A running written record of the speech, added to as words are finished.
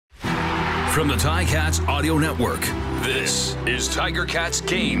From the Ticats Audio Network, this is Tiger Cats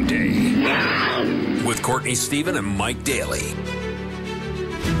Game Day with Courtney Stephen and Mike Daly.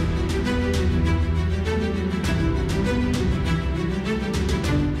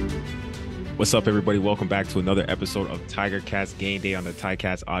 What's up, everybody? Welcome back to another episode of Tiger Cats Game Day on the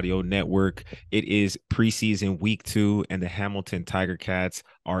Ticats Audio Network. It is preseason week 2, and the Hamilton Tiger Cats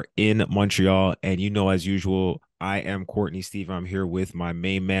are in Montreal. And as usual, I am Courtney Stephen. I'm here with my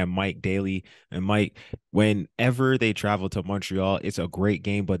main man, Mike Daly. And Mike, whenever they travel to Montreal, it's a great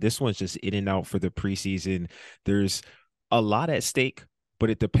game, but this one's just in and out for the preseason. There's a lot at stake, but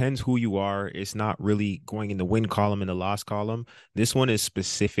it depends who you are. It's not really going in the win column and the loss column. This one is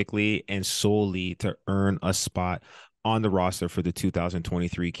specifically and solely to earn a spot on the roster for the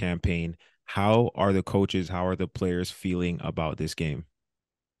 2023 campaign. How are the coaches, how are the players feeling about this game?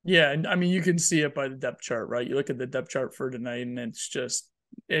 Yeah, and I mean, you can see it by the depth chart, right? You look at the depth chart for tonight, and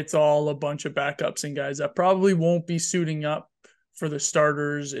it's all a bunch of backups and guys that probably won't be suiting up for the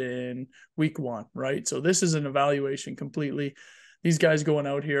starters in week 1, right? So this is an evaluation completely. These guys going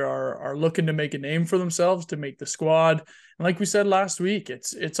out here are looking to make a name for themselves, to make the squad. And like we said last week,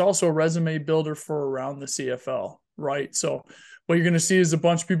 it's also a resume builder for around the CFL, right? So what you're going to see is a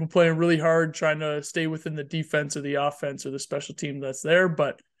bunch of people playing really hard, trying to stay within the defense or the offense or the special team that's there,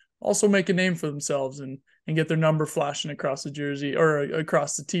 but also make a name for themselves and get their number flashing across the jersey or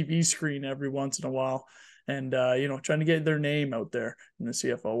across the TV screen every once in a while. And, trying to get their name out there in the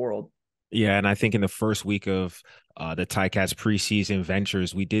CFL world. Yeah, and I think in the first week of the Ticats preseason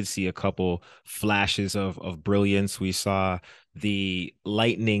ventures, we did see a couple flashes of brilliance. We saw the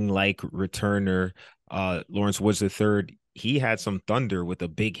lightning-like returner, Lawrence Woods III. He had some thunder with a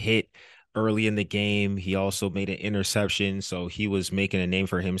big hit early in the game. He also made an interception, so he was making a name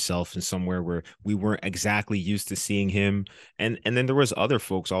for himself in somewhere where we weren't exactly used to seeing him. And then there was other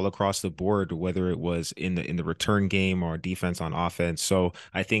folks all across the board, whether it was in the return game or defense on offense. So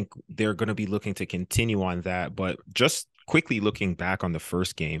I think they're going to be looking to continue on that. But just quickly looking back on the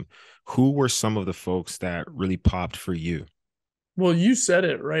first game, who were some of the folks that really popped for you? Well, you said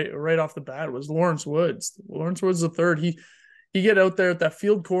it right off the bat. It was Lawrence Woods. Lawrence Woods III. He get out there at that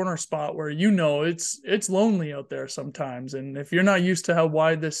field corner spot where it's lonely out there sometimes. And if you're not used to how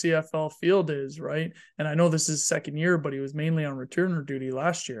wide the CFL field is, right? And I know this is his second year, but he was mainly on returner duty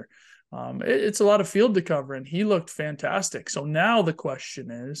last year. It's a lot of field to cover, and he looked fantastic. So now the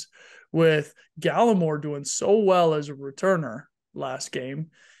question is, with Gallimore doing so well as a returner last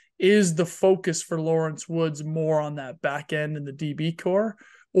game, is the focus for Lawrence Woods more on that back end in the DB core,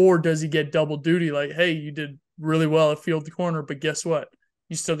 or does he get double duty? Like, hey, you did really well at field corner, but guess what?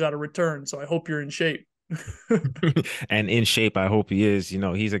 You still got to return. So I hope you're in shape. And in shape, I hope he is.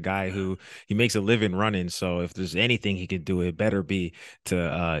 He's a guy who he makes a living running. So if there's anything he could do, it better be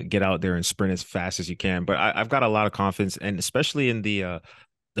to get out there and sprint as fast as you can. But I've got a lot of confidence, and especially in the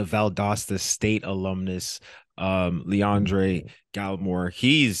Valdosta State alumnus, Leandre Gallimore,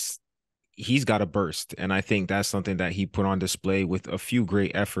 he's got a burst. And I think that's something that he put on display with a few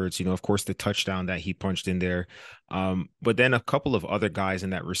great efforts, of course, the touchdown that he punched in there. But then a couple of other guys in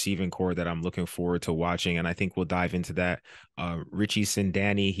that receiving core that I'm looking forward to watching. And I think we'll dive into that. Richie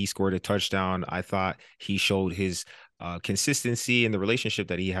Sindani, he scored a touchdown. I thought he showed his consistency in the relationship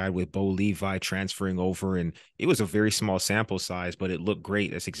that he had with Bo Levi transferring over. And it was a very small sample size, but it looked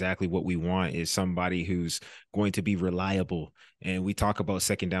great. That's exactly what we want, is somebody who's going to be reliable. And we talk about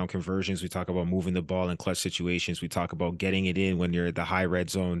second down conversions. We talk about moving the ball in clutch situations. We talk about getting it in when you're at the high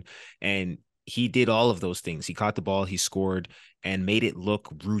red zone. And he did all of those things. He caught the ball, he scored, and made it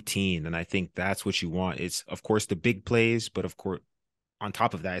look routine. And I think that's what you want. It's, of course, the big plays, but of course, on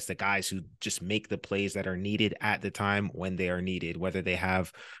top of that, it's the guys who just make the plays that are needed at the time when they are needed, whether they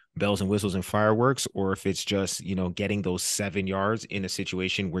have bells and whistles and fireworks, or if it's just, getting those 7 yards in a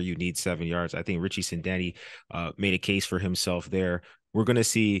situation where you need 7 yards. I think Richie Sindani made a case for himself there. We're going to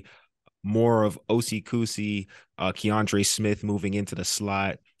see more of Osi Kusi, Keandre Smith moving into the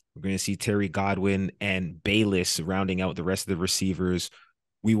slot. We're going to see Terry Godwin and Bayless rounding out the rest of the receivers.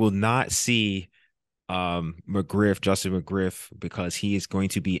 We will not see Justin McGriff, because he is going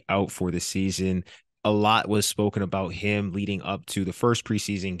to be out for the season. A lot was spoken about him leading up to the first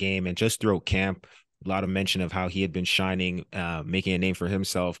preseason game and just throughout camp. A lot of mention of how he had been shining, making a name for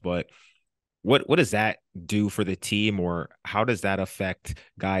himself. But what does that do for the team, or how does that affect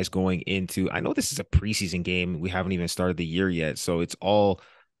guys going into? I know this is a preseason game. We haven't even started the year yet, so it's all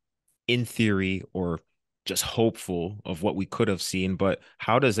in theory or just hopeful of what we could have seen. But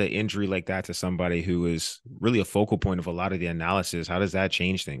how does an injury like that to somebody who is really a focal point of a lot of the analysis, how does that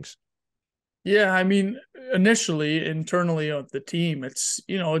change things? Yeah, I mean, initially, internally of the team, it's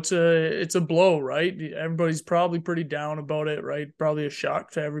a blow, right? Everybody's probably pretty down about it, right? Probably a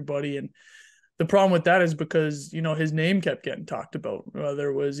shock to everybody. And the problem with that is because, his name kept getting talked about, whether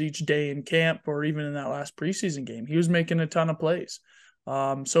it was each day in camp or even in that last preseason game. He was making a ton of plays.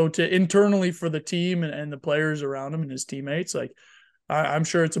 So to internally for the team and the players around him and his teammates, like I'm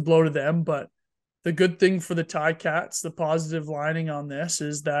sure it's a blow to them, but the good thing for the Ticats, the positive lining on this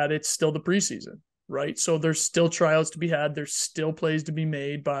is that it's still the preseason, right? So there's still trials to be had. There's still plays to be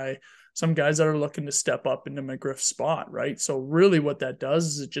made by some guys that are looking to step up into McGriff's spot, right? So really what that does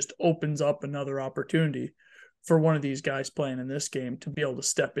is it just opens up another opportunity for one of these guys playing in this game to be able to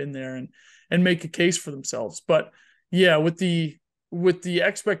step in there and make a case for themselves. But yeah, with the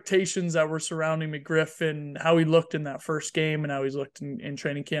expectations that were surrounding McGriff and how he looked in that first game and how he's looked in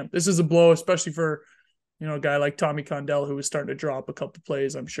training camp, this is a blow, especially for, a guy like Tommy Condell, who was starting to drop a couple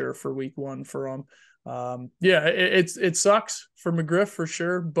plays, I'm sure, for week one for him. Yeah, it sucks for McGriff for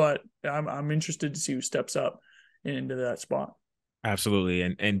sure, but I'm interested to see who steps up into that spot. Absolutely.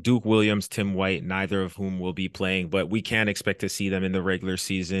 And Duke Williams, Tim White, neither of whom will be playing, but we can expect to see them in the regular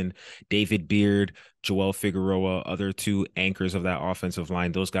season. David Beard, Joel Figueroa, other two anchors of that offensive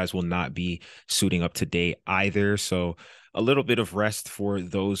line, those guys will not be suiting up today either. So a little bit of rest for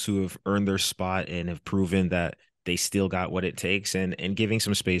those who have earned their spot and have proven that they still got what it takes, and giving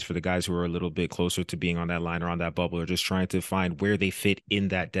some space for the guys who are a little bit closer to being on that line or on that bubble, or just trying to find where they fit in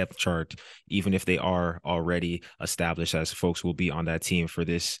that depth chart, even if they are already established as folks will be on that team for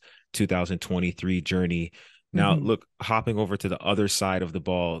this 2023 journey. Now, Mm-hmm. look, hopping over to the other side of the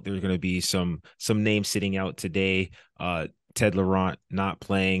ball, there's going to be some names sitting out today. Ted Laurent not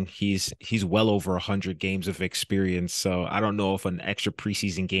playing. He's well over 100 games of experience, so I don't know if an extra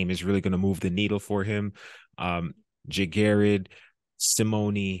preseason game is really going to move the needle for him. Jared,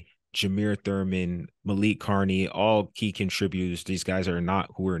 Simone, Jameer Thurman, Malik Carney, all key contributors. These guys are not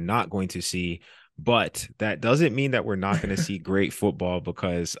who we're not going to see, but that doesn't mean that we're not going to see great football,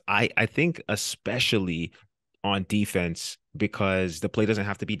 because I think especially on defense, because the play doesn't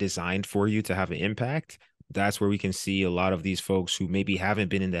have to be designed for you to have an impact. That's where we can see a lot of these folks who maybe haven't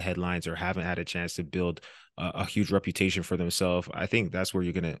been in the headlines or haven't had a chance to build a huge reputation for themselves. I think that's where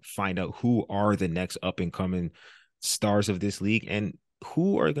you're going to find out who are the next up and coming stars of this league, and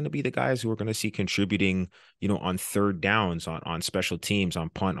who are going to be the guys who are going to see contributing, on third downs, on special teams, on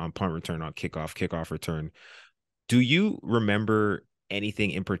punt return, on kickoff return. Do you remember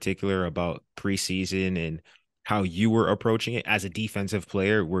anything in particular about preseason and how you were approaching it as a defensive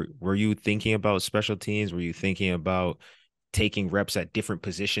player? Were you thinking about special teams? Were you thinking about taking reps at different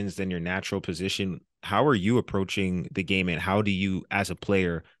positions than your natural position? How are you approaching the game, and how do you, as a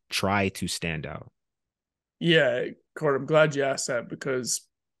player, try to stand out? Yeah, Court, I'm glad you asked that because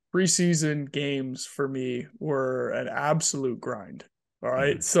preseason games for me were an absolute grind. All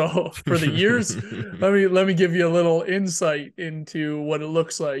right. Mm. So for the years, let me give you a little insight into what it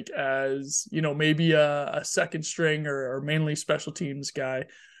looks like as, maybe a second string or mainly special teams guy.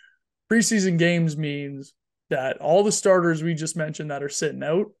 Preseason games means that all the starters we just mentioned that are sitting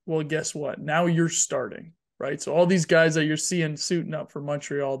out, well, guess what? Now you're starting, right? So all these guys that you're seeing suiting up for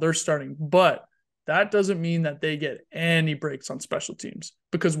Montreal, they're starting. But that doesn't mean that they get any breaks on special teams,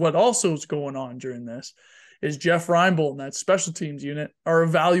 because what also is going on during this is Jeff Reinbold and that special teams unit are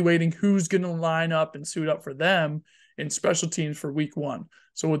evaluating who's going to line up and suit up for them in special teams for week one.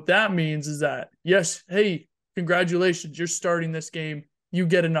 So what that means is that, yes, hey, congratulations, you're starting this game. You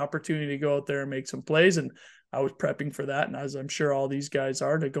get an opportunity to go out there and make some plays. And I was prepping for that, and as I'm sure all these guys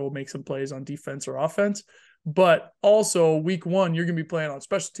are, to go make some plays on defense or offense. But also week one, you're going to be playing on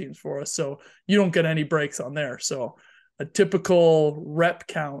special teams for us. So you don't get any breaks on there. So a typical rep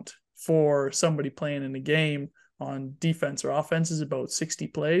count for somebody playing in a game on defense or offense is about 60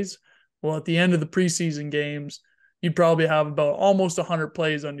 plays. Well, at the end of the preseason games, you'd probably have about almost 100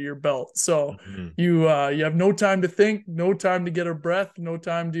 plays under your belt. So Mm-hmm. you have no time to think, no time to get a breath, no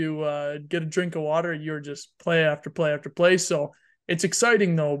time to get a drink of water. You're just play after play after play. So it's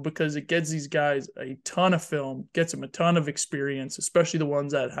exciting though, because it gets these guys a ton of film, gets them a ton of experience, especially the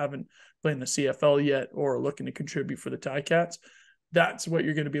ones that haven't played in the CFL yet or are looking to contribute for the Ticats. That's what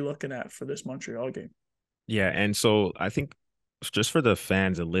you're going to be looking at for this Montreal game. Yeah, and so I think just for the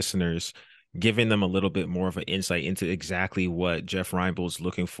fans and listeners, giving them a little bit more of an insight into exactly what Jeff Reinbold's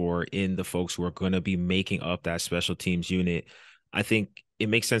looking for in the folks who are going to be making up that special teams unit. I think it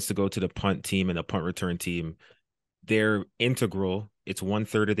makes sense to go to the punt team and the punt return team. They're integral. It's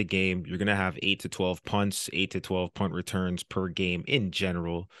 1/3 of the game. You're going to have 8 to 12 punts, 8 to 12 punt returns per game in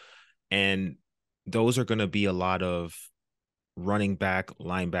general. And those are going to be a lot of running back,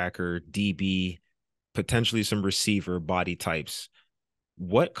 linebacker, DB, potentially some receiver body types.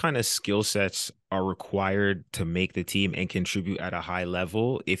 What kind of skill sets are required to make the team and contribute at a high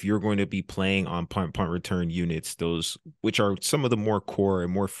level if you're going to be playing on punt return units, those which are some of the more core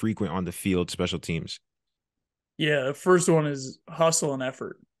and more frequent on the field special teams? Yeah, the first one is hustle and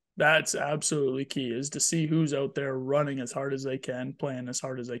effort. That's absolutely key, is to see who's out there running as hard as they can, playing as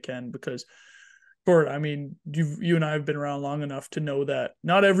hard as they can. Because, Bert, I mean, you and I have been around long enough to know that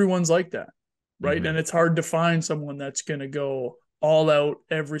not everyone's like that, right? Mm-hmm. And it's hard to find someone that's going to go all out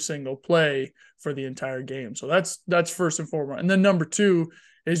every single play for the entire game. So that's first and foremost. And then number two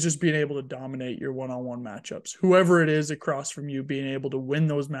is just being able to dominate your one-on-one matchups. Whoever it is across from you, being able to win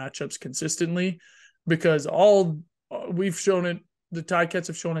those matchups consistently, because we've shown it, the Ticats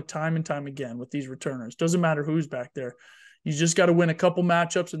have shown it time and time again with these returners. Doesn't matter who's back there. You just got to win a couple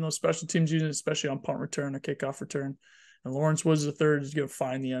matchups in those special teams units, especially on punt return or kickoff return. And Lawrence Woods III is going to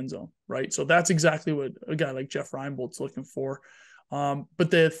find the end zone, right? So that's exactly what a guy like Jeff Reinbold's looking for. But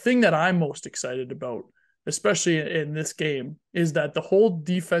the thing that I'm most excited about, especially in this game, is that the whole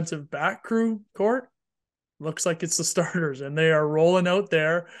defensive back crew, Court, looks like it's the starters, and they are rolling out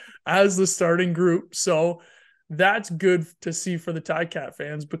there as the starting group. So that's good to see for the Ticat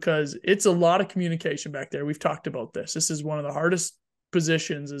fans, because it's a lot of communication back there. We've talked about this. This is one of the hardest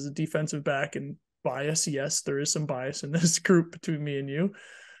positions as a defensive back, and bias. Yes, there is some bias in this group between me and you,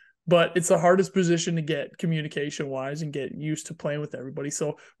 but it's the hardest position to get communication wise and get used to playing with everybody.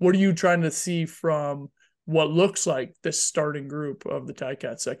 So what are you trying to see from what looks like this starting group of the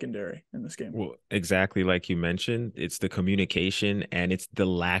Ticats secondary in this game? Well, exactly like you mentioned, it's the communication and it's the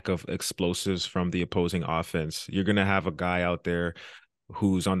lack of explosives from the opposing offense. You're going to have a guy out there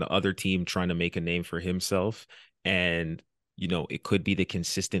who's on the other team trying to make a name for himself. And, you know, it could be the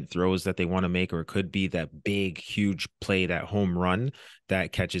consistent throws that they want to make, or it could be that big, huge play, that home run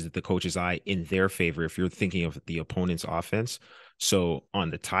that catches the coach's eye in their favor if you're thinking of the opponent's offense. So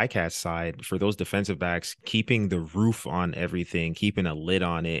on the Ticats side, for those defensive backs, keeping the roof on everything, keeping a lid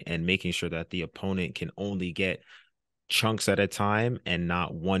on it, and making sure that the opponent can only get chunks at a time and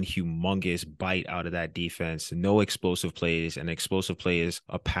not one humongous bite out of that defense. No explosive plays. An explosive play is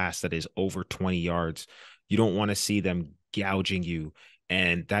a pass that is over 20 yards. You don't want to see them gouging you.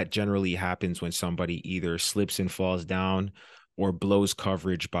 And that generally happens when somebody either slips and falls down or blows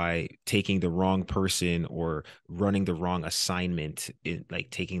coverage by taking the wrong person or running the wrong assignment,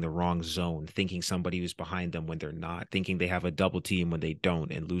 like taking the wrong zone, thinking somebody was behind them when they're not, thinking they have a double team when they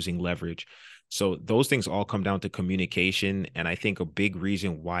don't, and losing leverage. So those things all come down to communication. And I think a big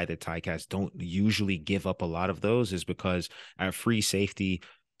reason why the Ticats don't usually give up a lot of those is because at free safety,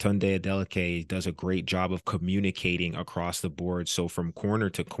 Tunde Adeleke does a great job of communicating across the board. So from corner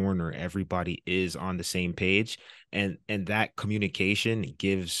to corner, everybody is on the same page. And that communication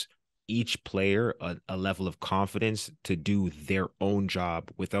gives each player a level of confidence to do their own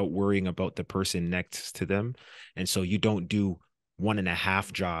job without worrying about the person next to them. And so you don't do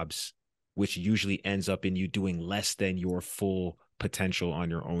 1.5 jobs, which usually ends up in you doing less than your full potential on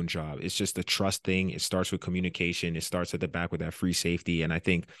your own job. It's just a trust thing. It starts with communication. It starts at the back with that free safety. And I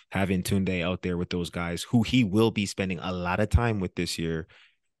think having Tunde out there with those guys who he will be spending a lot of time with this year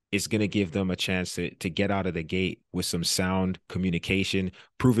is going to give them a chance to get out of the gate with some sound communication,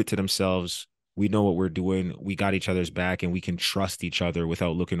 prove it to themselves. We know what we're doing. We got each other's back, and we can trust each other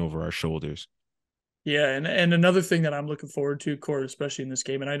without looking over our shoulders. Yeah. And another thing that I'm looking forward to, Court, especially in this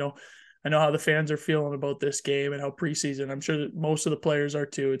game, and I know how the fans are feeling about this game and how preseason, I'm sure that most of the players are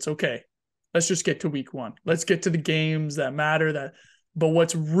too. It's okay. Let's just get to week one. Let's get to the games that matter. But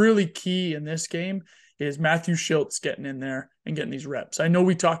what's really key in this game is Matthew Schultz getting in there and getting these reps. I know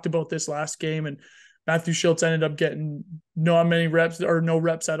we talked about this last game, and Matthew Schultz ended up getting not many reps or no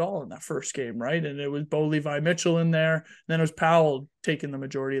reps at all in that first game, right? And it was Bo Levi Mitchell in there. And then it was Powell taking the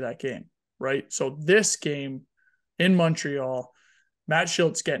majority of that game, right? So this game in Montreal, Matt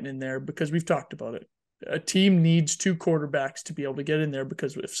Schultz getting in there, because we've talked about it. A team needs 2 quarterbacks to be able to get in there,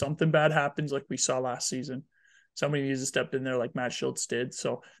 because if something bad happens, like we saw last season, somebody needs to step in there like Matt Schultz did.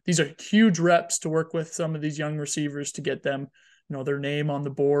 So these are huge reps to work with some of these young receivers to get them, their name on the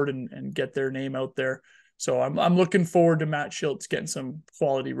board and get their name out there. So I'm looking forward to Matt Schultz getting some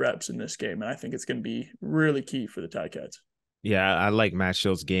quality reps in this game. And I think it's going to be really key for the Ticats. Yeah, I like Matt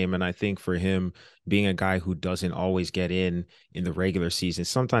Schultz's game, and I think for him being a guy who doesn't always get in the regular season,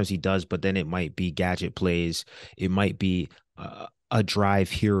 sometimes he does, but then it might be gadget plays. It might be a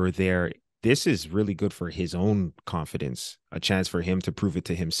drive here or there. This is really good for his own confidence, a chance for him to prove it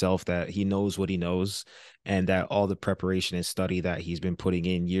to himself that he knows what he knows, and that all the preparation and study that he's been putting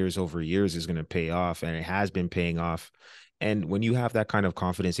in years over years is going to pay off, and it has been paying off. And when you have that kind of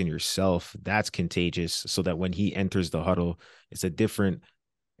confidence in yourself, that's contagious. So that when he enters the huddle, it's a different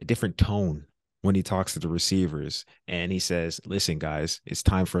tone when he talks to the receivers and he says, listen, guys, it's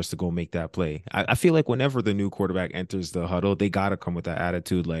time for us to go make that play. I feel like whenever the new quarterback enters the huddle, they got to come with that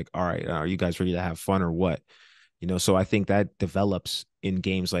attitude like, all right, are you guys ready to have fun or what? So I think that develops in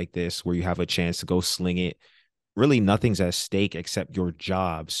games like this where you have a chance to go sling it. Really, nothing's at stake except your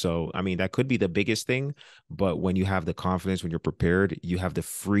job. So, I mean, that could be the biggest thing. But when you have the confidence, when you're prepared, you have the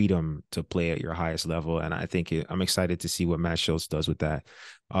freedom to play at your highest level. And I think I'm excited to see what Matt Schultz does with that.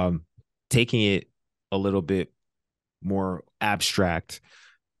 Taking it a little bit more abstract,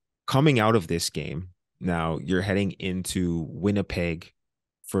 coming out of this game, now you're heading into Winnipeg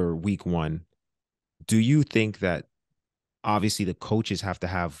for week 1. Do you think that obviously the coaches have to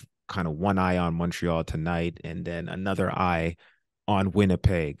have kind of one eye on Montreal tonight and then another eye on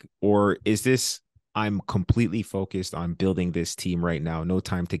Winnipeg? Or is this, I'm completely focused on building this team right now, no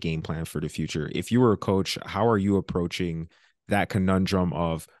time to game plan for the future? If you were a coach, how are you approaching that conundrum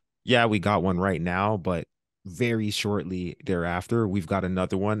of, yeah, we got one right now, but very shortly thereafter, we've got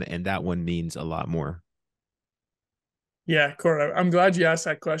another one, and that one means a lot more? Yeah, Court, I'm glad you asked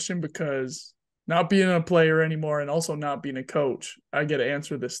that question because not being a player anymore and also not being a coach, I get to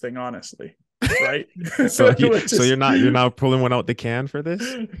answer this thing honestly, right? So you're not pulling one out the can for this?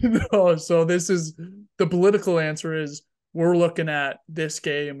 No, so this is the political answer is we're looking at this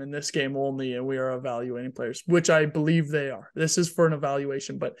game and this game only, and we are evaluating players, which I believe they are. This is for an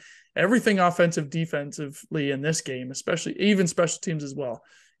evaluation, but everything offensive, defensively in this game, especially even special teams as well,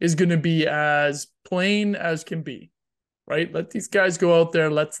 is going to be as plain as can be. Right? Let these guys go out there,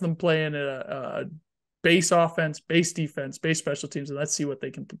 let them play in a base offense, base defense, base special teams, and let's see what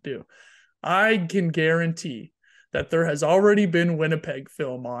they can do. I can guarantee that there has already been Winnipeg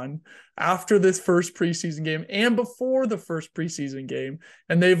film on after this first preseason game and before the first preseason game,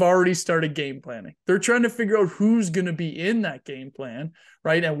 and they've already started game planning. They're trying to figure out who's going to be in that game plan,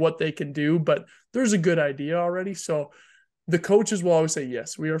 right, and what they can do, but there's a good idea already. So the coaches will always say,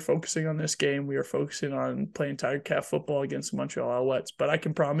 yes, we are focusing on this game. We are focusing on playing Tiger Cat football against the Montreal Alouettes. But I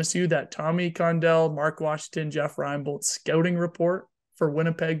can promise you that Tommy Condell, Mark Washington, Jeff Reinbold's scouting report for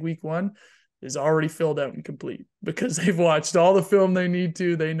Winnipeg week 1 is already filled out and complete because they've watched all the film they need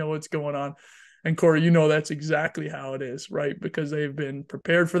to. They know what's going on. And Corey, that's exactly how it is, right? Because they've been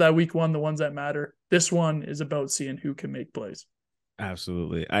prepared for that week 1, the ones that matter. This one is about seeing who can make plays.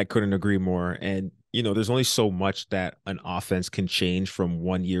 Absolutely. I couldn't agree more. And, there's only so much that an offense can change from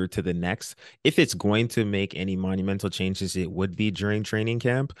one year to the next. If it's going to make any monumental changes, it would be during training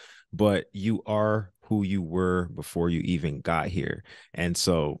camp, but you are who you were before you even got here. And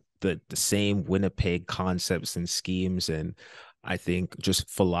so the same Winnipeg concepts and schemes, and I think just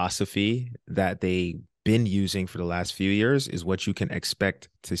philosophy that they've been using for the last few years is what you can expect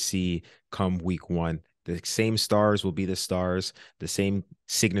to see come week 1. The same stars will be the stars. The same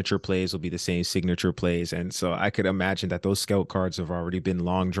signature plays will be the same signature plays. And so I could imagine that those scout cards have already been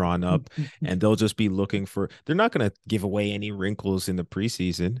long drawn up and they'll just be looking they're not going to give away any wrinkles in the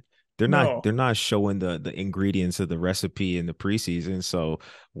preseason. They're not showing the ingredients of the recipe in the preseason. So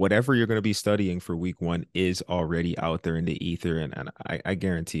whatever you're going to be studying for week 1 is already out there in the ether. And I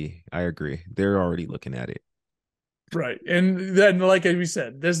guarantee, I agree. They're already looking at it. Right. And then, like we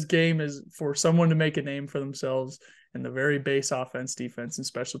said, this game is for someone to make a name for themselves in the very base offense, defense, and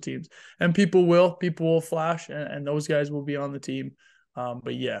special teams. And people will flash, and those guys will be on the team.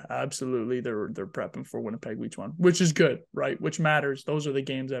 But yeah, absolutely, they're prepping for Winnipeg week 1, which is good, right? Which matters. Those are the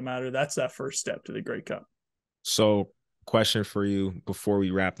games that matter. That's that first step to the Grey Cup. So, question for you before we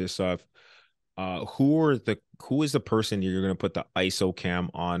wrap this up. Who is the person you're going to put the ISO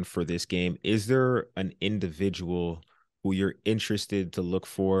cam on for this game? Is there an individual who you're interested to look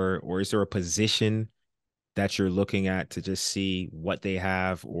for, or is there a position that you're looking at to just see what they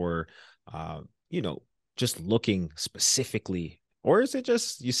have, or just looking specifically, or is it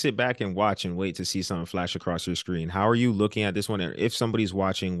just you sit back and watch and wait to see something flash across your screen? How are you looking at this one? If somebody's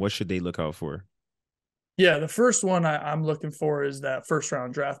watching, what should they look out for? Yeah, the first one I'm looking for is that first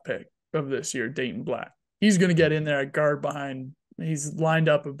round draft pick of this year, Dayton Black. He's going to get in there at guard he's lined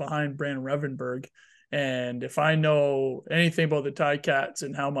up behind Brandon Revenberg. And if I know anything about the Ticats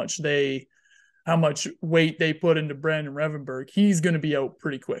and how much weight they put into Brandon Revenberg, he's going to be out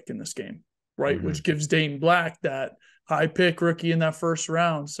pretty quick in this game, right? Mm-hmm. Which gives Dayton Black, that high pick rookie in that first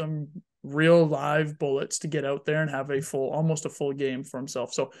round, some real live bullets to get out there and have almost a full game for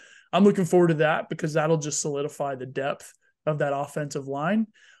himself. So I'm looking forward to that because that'll just solidify the depth of that offensive line.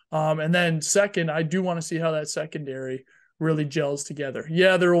 And then second, I do want to see how that secondary really gels together.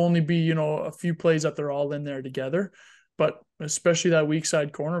 Yeah, there'll only be, a few plays that they're all in there together, but especially that weak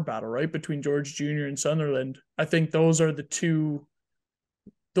side corner battle, right, between George Jr. and Sunderland. I think those are the two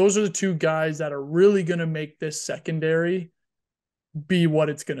guys that are really going to make this secondary be what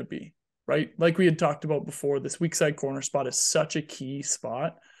it's going to be, right? Like we had talked about before, this weak side corner spot is such a key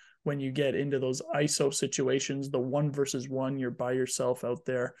spot when you get into those ISO situations, the 1-versus-1, you're by yourself out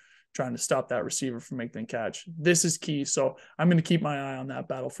there trying to stop that receiver from making the catch. This is key. So I'm going to keep my eye on that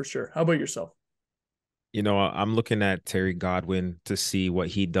battle for sure. How about yourself? You know, I'm looking at Terry Godwin to see what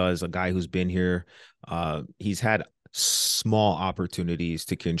he does, a guy who's been here. He's had small opportunities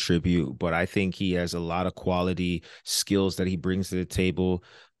to contribute, but I think he has a lot of quality skills that he brings to the table.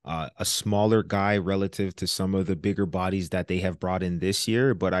 A smaller guy relative to some of the bigger bodies that they have brought in this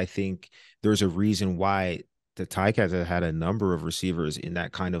year, but I think there's a reason why the Ticats have had a number of receivers in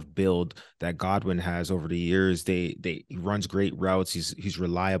that kind of build that Godwin has over the years. He runs great routes. He's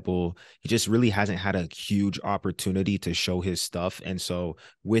reliable. He just really hasn't had a huge opportunity to show his stuff. And so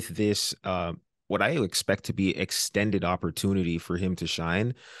with this, what I expect to be extended opportunity for him to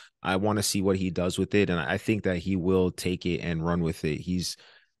shine, I want to see what he does with it. And I think that he will take it and run with it. He's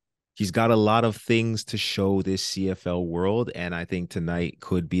got a lot of things to show this CFL world, and I think tonight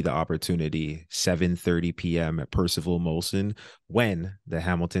could be the opportunity. 7:30 p.m. at Percival Molson, when the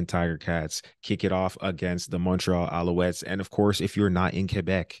Hamilton Tiger Cats kick it off against the Montreal Alouettes. And of course, if you're not in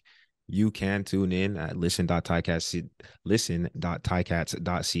Quebec, you can tune in at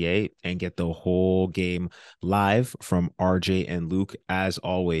listen.ticats.ca and get the whole game live from RJ and Luke, as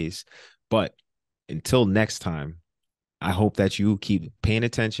always. But until next time, I hope that you keep paying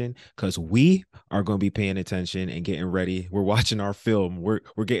attention, because we are going to be paying attention and getting ready. We're watching our film. We're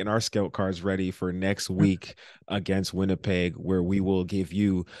getting our scout cards ready for next week against Winnipeg, where we will give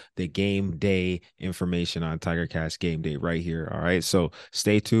you the game day information on Tiger Cats game day right here. All right. So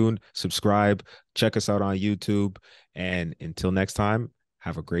stay tuned, subscribe, check us out on YouTube. And until next time,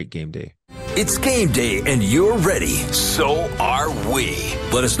 have a great game day. It's game day and you're ready. So are we.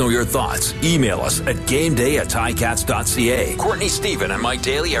 Let us know your thoughts. Email us at gameday@ticats.ca. Courtney Stephen and Mike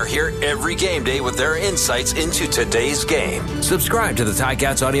Daly are here every game day with their insights into today's game. Subscribe to the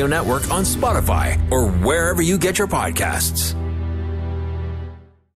Ticats Audio Network on Spotify or wherever you get your podcasts.